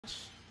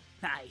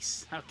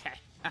Nice. Okay.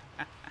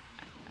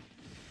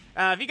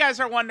 If you guys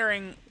are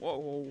wondering,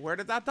 where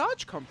did that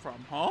dodge come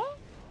from,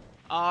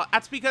 huh?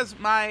 That's because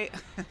my...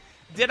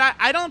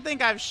 I don't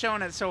think I've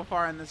shown it so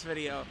far in this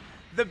video.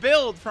 The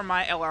build for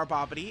my LR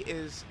Bobbity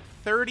is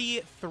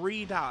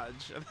 33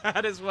 dodge.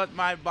 That is what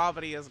my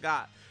Bobbity has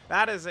got.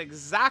 That is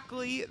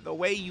exactly the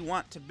way you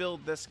want to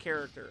build this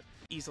character.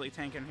 Easily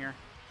tank in here.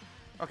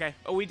 Okay.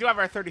 Oh, we do have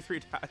our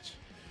 33 dodge.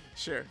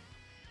 Sure.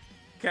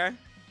 Okay.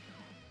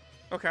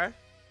 Okay.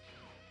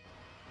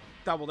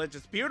 Double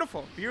digits.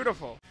 Beautiful.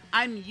 Beautiful.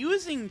 I'm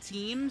using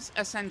teams,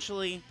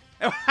 essentially.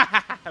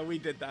 We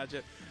did dodge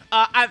it.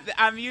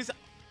 I'm using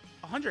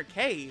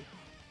 100K.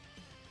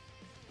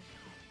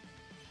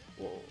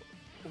 Whoa.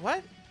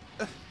 What?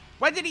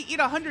 Why did he eat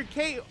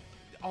 100K?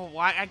 Oh,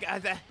 why?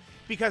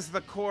 Because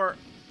the core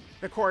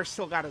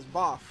still got his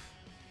buff.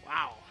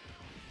 Wow.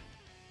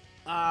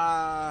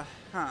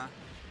 Huh.